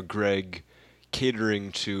 Greg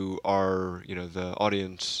catering to our, the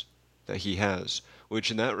audience that he has, which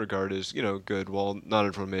in that regard is, good. While not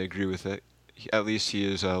everyone may agree with it, at least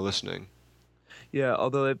he is listening. Yeah,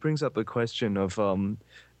 although it brings up a question of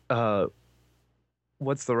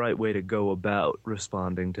what's the right way to go about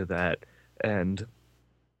responding to that. And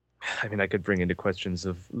I mean, I could bring into questions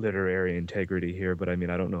of literary integrity here, but I mean,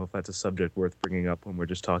 I don't know if that's a subject worth bringing up when we're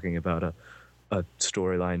just talking about a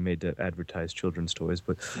storyline made to advertise children's toys.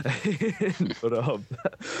 But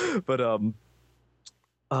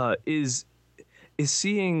is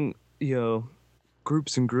seeing,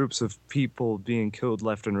 groups and groups of people being killed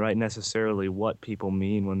left and right necessarily what people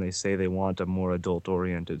mean when they say they want a more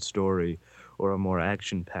adult-oriented story or a more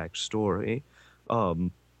action-packed story?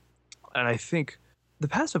 And I think the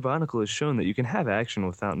past of Bionicle has shown that you can have action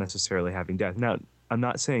without necessarily having death. Now, I'm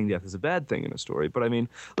not saying death is a bad thing in a story, but I mean,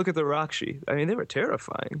 look at the Rakshi. I mean, they were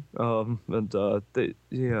terrifying. It's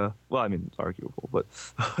arguable, but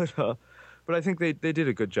I think they did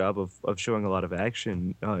a good job of showing a lot of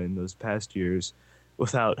action in those past years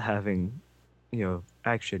without having,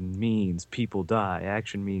 action means people die.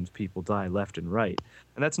 Action means people die left and right.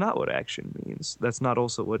 And that's not what action means. That's not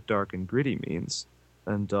also what dark and gritty means.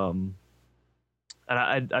 And I'm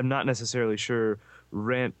not necessarily sure.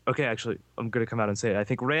 Actually, I'm going to come out and say it. I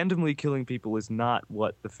think randomly killing people is not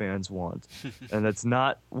what the fans want. And that's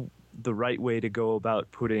not the right way to go about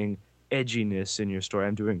putting edginess in your story.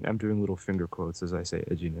 I'm doing little finger quotes as I say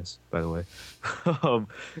edginess, by the way.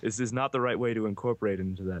 This is not the right way to incorporate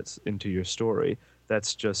into your story.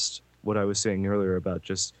 That's just what I was saying earlier about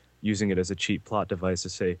just using it as a cheap plot device to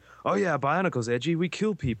say, oh yeah, Bionicle's edgy, we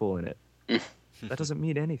kill people in it. That doesn't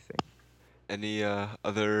mean anything. Any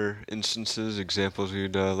other instances, examples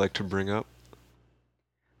you'd like to bring up?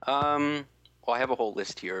 Well, I have a whole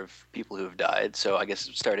list here of people who have died, so I guess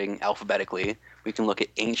starting alphabetically, we can look at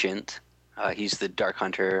Ancient. He's the Dark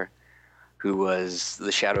Hunter who was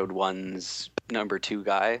the Shadowed One's number 2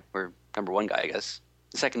 guy, or number 1 guy, I guess.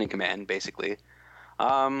 The second in command, basically.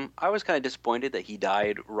 I was kind of disappointed that he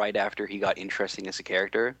died right after he got interesting as a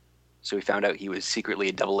character. So we found out he was secretly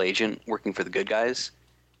a double agent working for the good guys,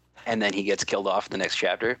 and then he gets killed off in the next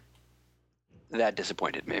chapter. That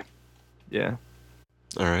disappointed me. Yeah.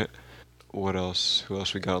 All right. What else? Who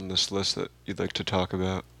else we got on this list that you'd like to talk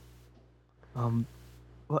about?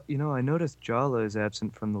 Well, I noticed Jala is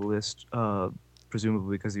absent from the list,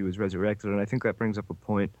 presumably because he was resurrected, and I think that brings up a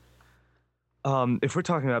point. If we're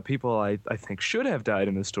talking about people I think should have died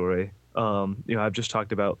in the story, I've just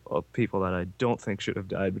talked about people that I don't think should have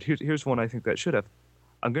died, but here's one I think that should have.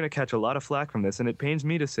 I'm going to catch a lot of flack from this, and it pains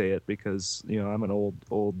me to say it because, I'm an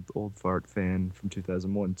old fart fan from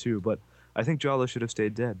 2001 too, but I think Jala should have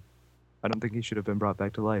stayed dead. I don't think he should have been brought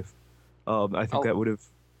back to life. I think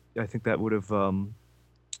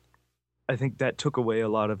that took away a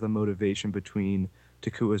lot of the motivation between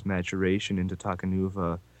Takua's maturation into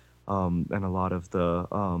Takanuva, and a lot of the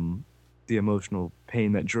emotional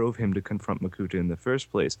pain that drove him to confront Makuta in the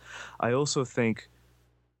first place. I also think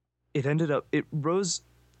it rose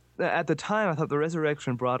at the time. I thought the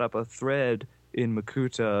resurrection brought up a thread in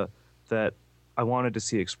Makuta that I wanted to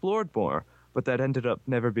see explored more, but that ended up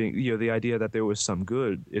never being, the idea that there was some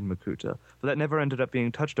good in Makuta, but that never ended up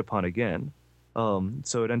being touched upon again.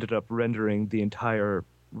 So it ended up rendering the entire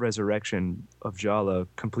resurrection of Jala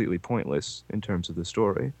completely pointless in terms of the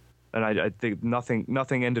story. And I think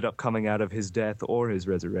nothing ended up coming out of his death or his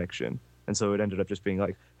resurrection. And so it ended up just being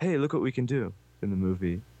like, hey, look what we can do in the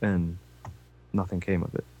movie. And nothing came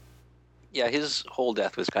of it. Yeah, his whole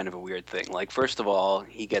death was kind of a weird thing. Like, first of all,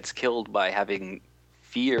 he gets killed by having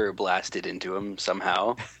fear blasted into him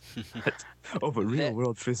somehow. But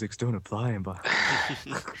real-world physics don't apply in biology.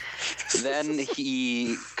 Then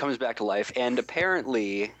he comes back to life, and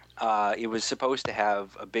apparently it was supposed to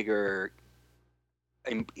have a bigger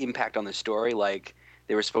impact on the story. Like,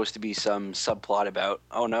 there was supposed to be some subplot about,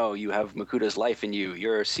 oh no, you have Makuta's life in you,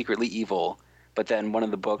 you're secretly evil. But then one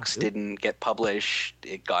of the books didn't get published.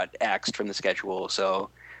 It got axed from the schedule, so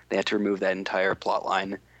they had to remove that entire plot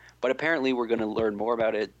line. But apparently we're going to learn more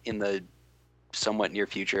about it in the somewhat near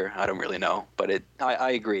future. I don't really know. But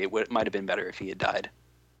I agree. It might have been better if he had died.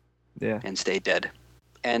 Yeah. And stayed dead.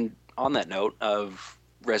 And on that note of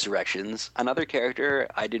resurrections, another character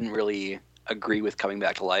I didn't really agree with coming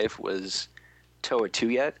back to life was Toa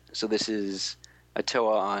Tuyet. So this is a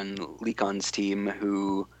Toa on Likon's team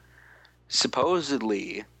who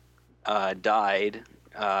supposedly died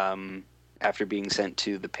after being sent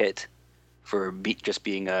to the pit for just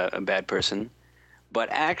being a bad person, but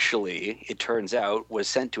actually, it turns out, was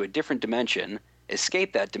sent to a different dimension,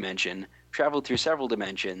 escaped that dimension, traveled through several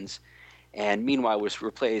dimensions, and meanwhile was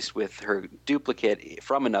replaced with her duplicate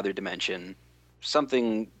from another dimension,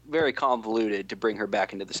 something very convoluted to bring her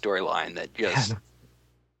back into the storyline that just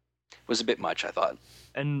was a bit much, I thought.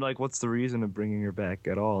 And, what's the reason of bringing her back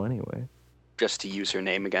at all, anyway? Just to use her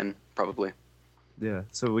name again, probably. Yeah,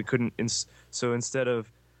 so we couldn't... So instead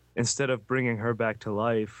of bringing her back to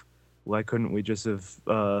life, why couldn't we just have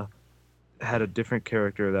had a different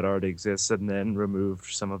character that already exists and then removed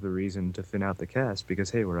some of the reason to thin out the cast? Because,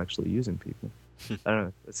 hey, we're actually using people. I don't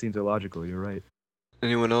know. It seems illogical. You're right.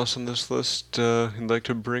 Anyone else on this list you'd like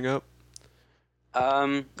to bring up?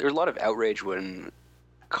 There was a lot of outrage when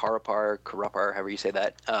Karapar, however you say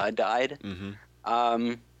that, died.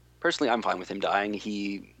 Mm-hmm. Personally, I'm fine with him dying.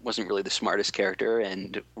 He wasn't really the smartest character,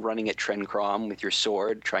 and running at Tren Krom with your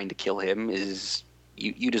sword, trying to kill him, is...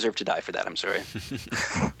 You deserve to die for that, I'm sorry.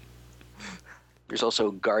 There's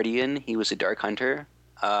also Guardian. He was a Dark Hunter.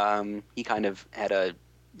 He kind of had a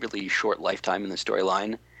really short lifetime in the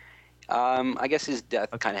storyline. I guess his death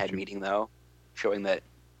kind of had meaning, though, showing that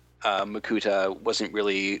Makuta wasn't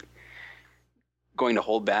really going to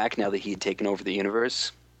hold back now that he had taken over the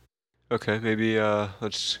universe. Okay, maybe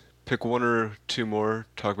let's pick one or two more,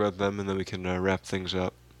 talk about them, and then we can wrap things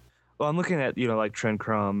up. Well, I'm looking at, Tren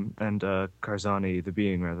Krom and Karzani, the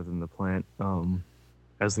being rather than the plant,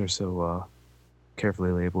 as they're so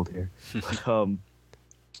carefully labeled here.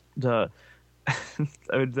 But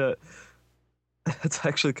that's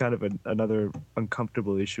actually kind of another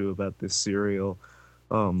uncomfortable issue about this serial,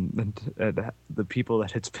 and the people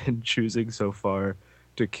that it's been choosing so far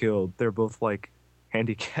to kill. They're both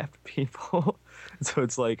handicapped people, so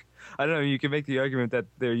it's I don't know. You can make the argument that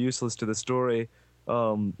they're useless to the story.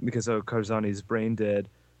 Because Karzani's brain dead,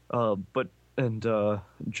 and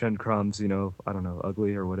Tren Krom's, I don't know,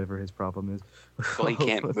 ugly or whatever his problem is. Well, he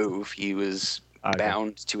can't move. He was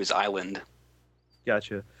bound to his island.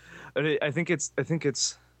 Gotcha. I think it's.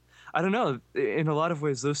 I don't know. In a lot of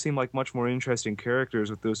ways, those seem like much more interesting characters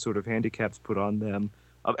with those sort of handicaps put on them.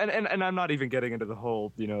 And I'm not even getting into the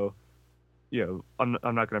whole, I'm not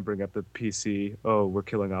going to bring up the PC. Oh, we're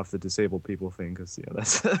killing off the disabled people thing because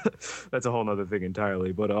that's that's a whole other thing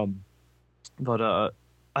entirely. But I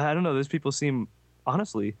don't know. Those people seem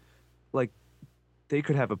honestly like they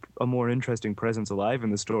could have a more interesting presence alive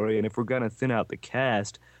in the story. And if we're gonna thin out the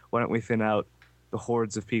cast, why don't we thin out the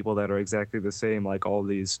hordes of people that are exactly the same, like all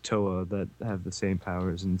these Toa that have the same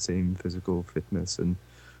powers and same physical fitness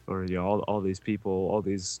or all these people, all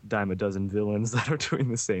these dime a dozen villains that are doing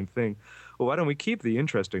the same thing. Well, why don't we keep the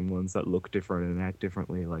interesting ones that look different and act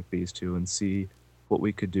differently like these two and see what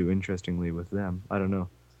we could do interestingly with them? I don't know.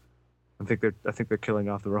 I think they're killing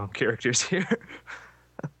off the wrong characters here.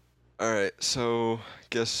 All right, so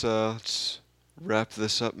guess let's wrap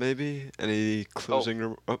this up. Maybe any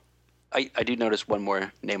closing? I do notice one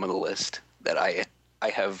more name on the list that I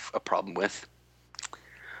have a problem with.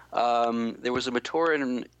 There was a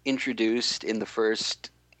Matoran introduced in the first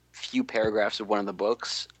few paragraphs of one of the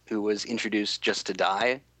books who was introduced just to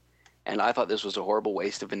die, and I thought this was a horrible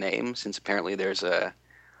waste of a name since apparently there's a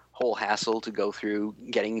whole hassle to go through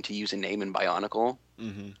getting to use a name in Bionicle.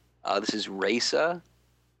 Mm-hmm. This is Raysa.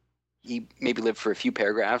 He maybe lived for a few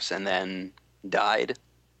paragraphs and then died,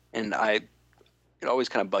 and it always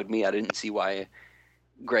kind of bugged me. I didn't see why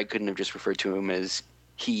Greg couldn't have just referred to him as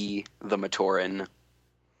he, the Matoran.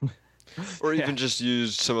 Or even just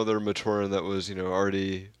used some other Matoran that was,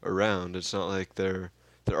 already around. It's not like there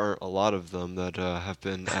aren't a lot of them that have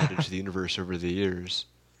been added to the universe over the years.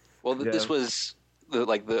 Well, this was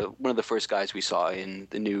one of the first guys we saw in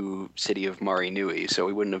the new city of Mari Nui, so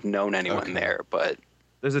we wouldn't have known anyone there. But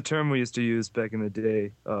there's a term we used to use back in the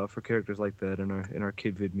day for characters like that in our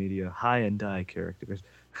Kid Vid media, high and die characters.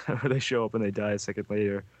 They show up and they die a second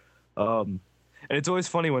later. And it's always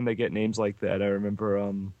funny when they get names like that. I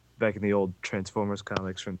remember back in the old Transformers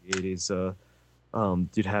comics from the 80s,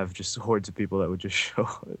 you'd have just hordes of people that would just show.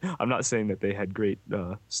 I'm not saying that they had great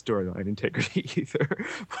storyline integrity either,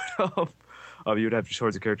 but you would have just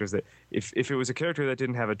hordes of characters that, if it was a character that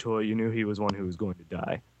didn't have a toy, you knew he was one who was going to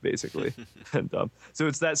die, basically. And so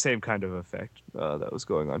it's that same kind of effect that was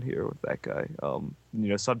going on here with that guy.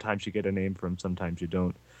 Sometimes you get a name from, sometimes you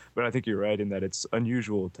don't. But I think you're right in that it's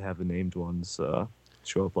unusual to have the named ones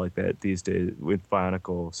show up like that these days with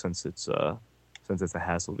Bionicle, since it's a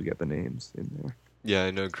hassle to get the names in there. Yeah,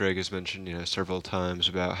 I know Greg has mentioned several times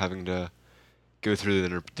about having to go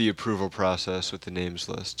through the approval process with the names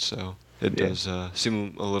list, so it does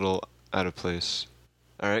seem a little out of place.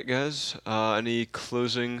 All right, guys, any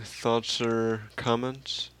closing thoughts or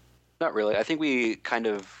comments? Not really. I think we kind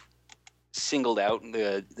of singled out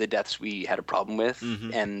the deaths we had a problem with,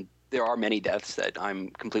 and there are many deaths that I'm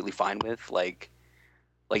completely fine with, like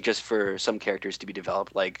just for some characters to be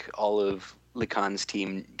developed, like all of Likan's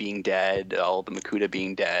team being dead, all the Makuta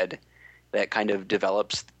being dead. That kind of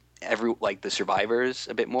develops the survivors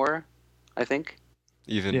a bit more, I think.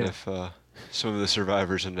 Even if some of the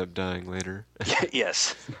survivors end up dying later.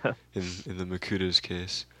 Yes. in the Makuta's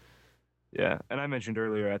case. Yeah, and I mentioned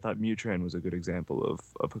earlier I thought Mutran was a good example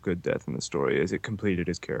of a good death in the story, as it completed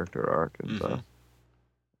his character arc. And,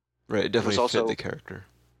 right, it definitely also fit the character.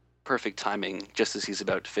 Perfect timing, just as he's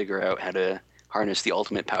about to figure out how to harness the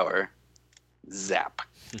ultimate power. Zap.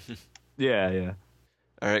 Yeah.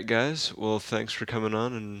 All right, guys. Well, thanks for coming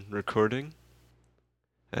on and recording.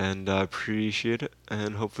 And I appreciate it.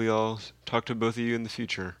 And hopefully I'll talk to both of you in the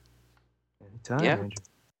future. Anytime, Yeah. Andrew.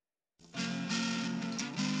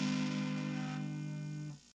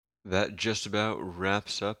 That just about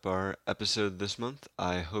wraps up our episode this month.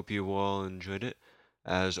 I hope you all enjoyed it.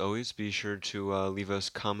 As always, be sure to leave us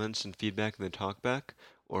comments and feedback in the talkback,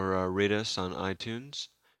 or rate us on iTunes.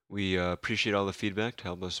 We appreciate all the feedback to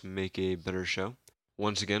help us make a better show.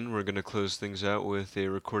 Once again, we're going to close things out with a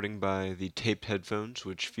recording by the Taped Headphones,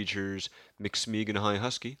 which features Mixmeeg and High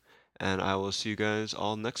Husky, and I will see you guys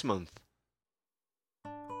all next month.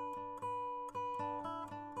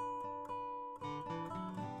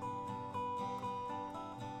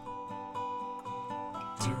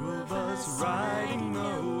 Two of us riding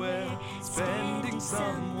nowhere, spending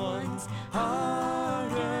someone's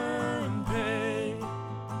hard-earned pay.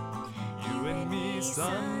 You and me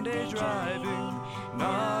Sunday driving,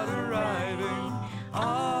 not arriving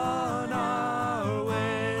on our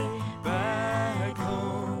way back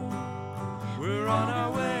home. We're on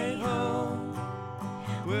our way home.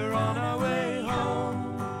 We're on our way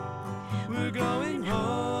home. We're going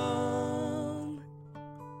home.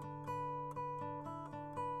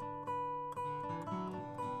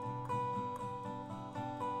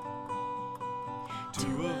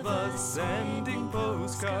 Two of us sending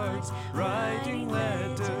postcards, writing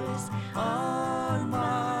letters on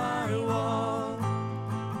my wall.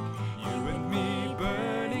 You and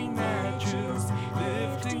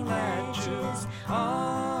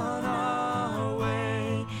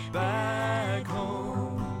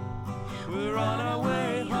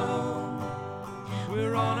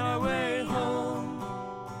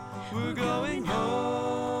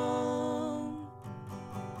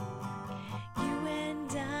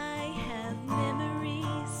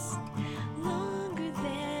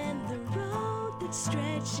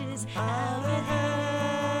stretches out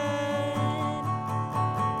ahead.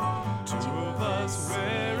 Two of us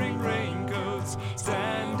wearing raincoats,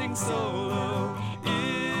 standing solo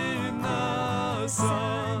in the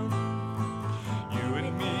sun. You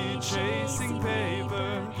and me chasing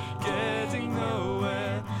paper, getting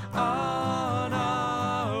nowhere on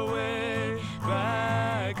our way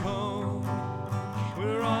back home.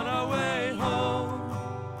 We're on our way home.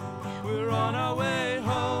 We're on our way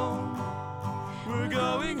home. We're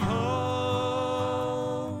going home.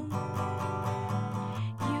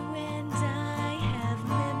 You and I have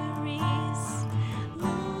memories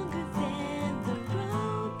longer than the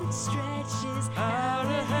road that stretches Out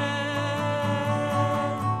ahead.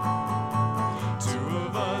 Two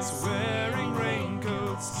of us wearing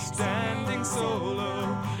raincoats, standing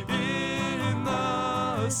solo in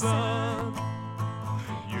the sun.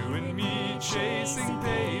 You and me chasing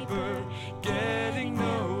paper, getting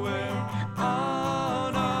nowhere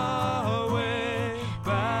on our way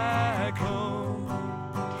back home.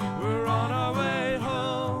 We're on our way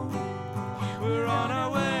home. We're on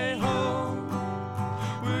our way home.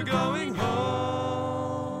 We're going home.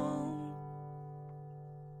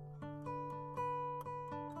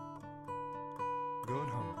 Going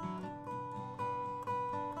home.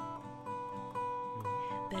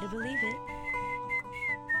 Better believe it.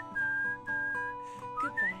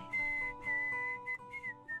 Goodbye.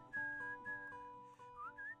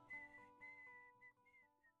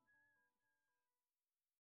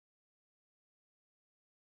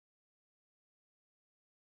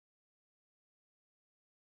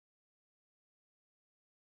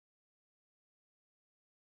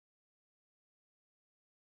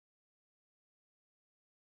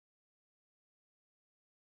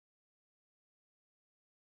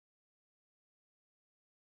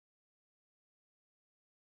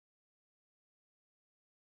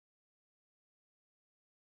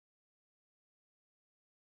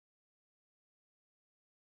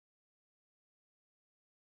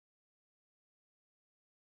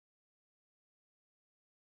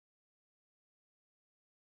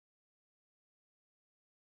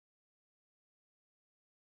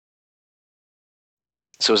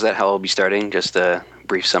 So is that how I'll be starting? Just a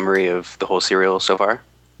brief summary of the whole serial so far?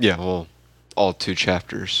 Yeah, well, all 2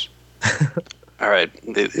 chapters. All right.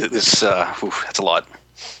 This, that's a lot.